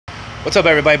What's up,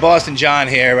 everybody? Boston John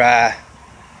here. I've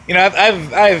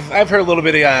heard a little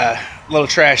bit of little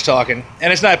trash talking,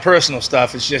 and it's not personal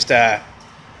stuff. It's just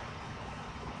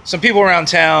some people around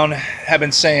town have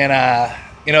been saying,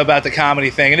 about the comedy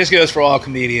thing, and this goes for all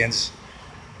comedians.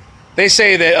 They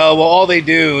say that, all they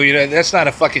do, that's not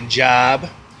a fucking job.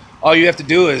 All you have to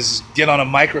do is get on a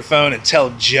microphone and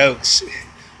tell jokes.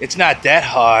 It's not that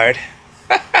hard.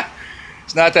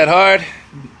 It's not that hard.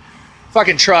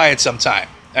 Fucking try it sometime.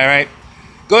 All right?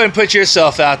 Go ahead and put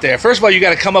yourself out there. First of all, you got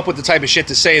to come up with the type of shit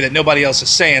to say that nobody else is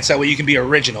saying, so that way you can be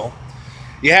original.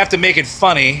 You have to make it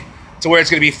funny to where it's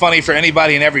going to be funny for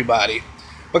anybody and everybody.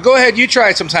 But go ahead, you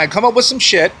try it sometime. Come up with some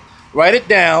shit. Write it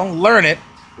down. Learn it.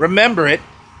 Remember it.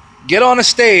 Get on a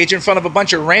stage in front of a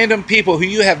bunch of random people who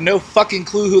you have no fucking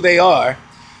clue who they are.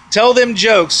 Tell them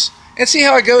jokes and see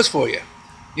how it goes for you.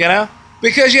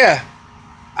 Because, yeah,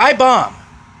 I bomb.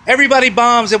 Everybody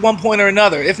bombs at one point or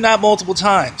another, if not multiple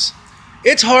times.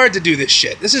 It's hard to do this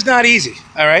shit. This is not easy,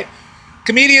 all right?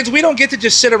 Comedians, we don't get to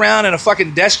just sit around in a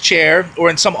fucking desk chair or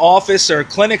in some office or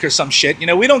clinic or some shit.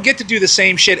 We don't get to do the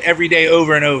same shit every day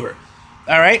over and over,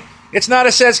 all right? It's not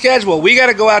a set schedule. We got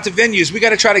to go out to venues. We got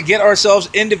to try to get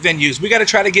ourselves into venues. We got to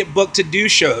try to get booked to do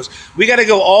shows. We got to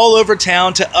go all over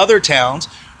town to other towns,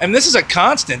 and this is a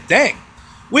constant thing.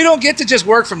 We don't get to just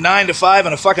work from 9 to 5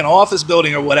 in a fucking office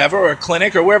building or whatever, or a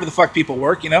clinic or wherever the fuck people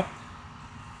work, It's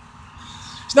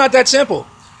not that simple.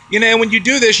 And when you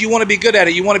do this, you want to be good at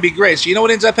it. You want to be great. So you know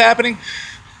what ends up happening?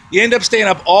 You end up staying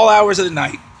up all hours of the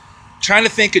night, trying to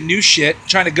think of new shit,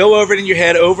 trying to go over it in your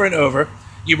head over and over.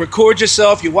 You record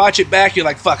yourself, you watch it back, you're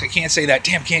like, fuck, I can't say that.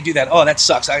 Damn, can't do that. Oh, that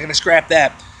sucks. I got to scrap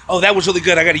that. Oh, that was really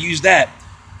good. I got to use that.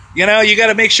 You got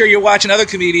to make sure you're watching other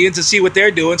comedians and see what they're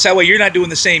doing, so that way you're not doing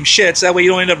the same shit, so that way you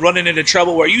don't end up running into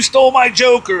trouble where you stole my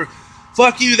joke or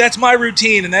fuck you, that's my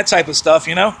routine and that type of stuff,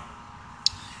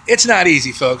 It's not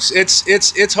easy, folks.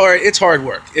 It's hard. It's hard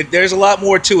work. There's a lot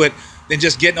more to it than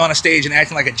just getting on a stage and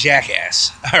acting like a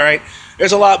jackass, all right?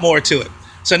 There's a lot more to it.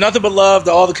 So nothing but love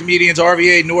to all the comedians,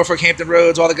 RVA, Norfolk, Hampton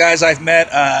Roads, all the guys I've met.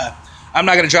 I'm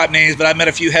not going to drop names, but I've met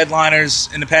a few headliners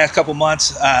in the past couple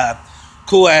months.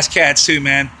 Cool-ass cats, too,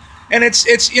 man. And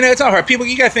it's not hard. People,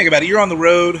 you got to think about it. You're on the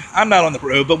road. I'm not on the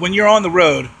road. But when you're on the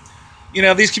road,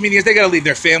 these comedians, they got to leave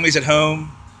their families at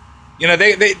home.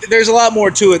 There's a lot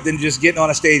more to it than just getting on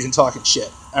a stage and talking shit.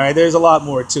 All right, there's a lot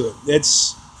more to it.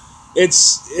 It's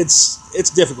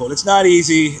difficult. It's not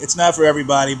easy. It's not for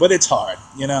everybody, but it's hard,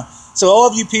 So all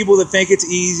of you people that think it's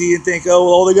easy and think, oh,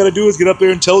 well, all they got to do is get up there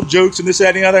and tell jokes and this,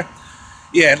 that, and the other.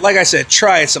 Yeah, like I said,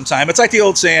 try it sometime. It's like the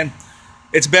old saying,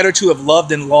 it's better to have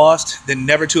loved and lost than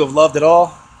never to have loved at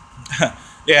all.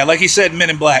 Yeah, like he said in Men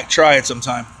in Black, try it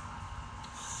sometime.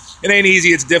 It ain't easy.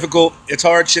 It's difficult. It's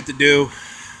hard shit to do.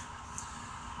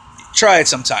 Try it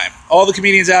sometime. All the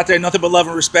comedians out there, nothing but love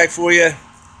and respect for you.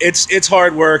 It's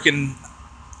hard work, and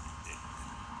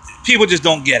people just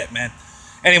don't get it, man.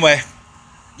 Anyway,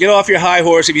 get off your high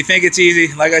horse. If you think it's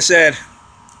easy, like I said,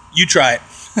 you try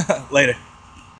it. Later.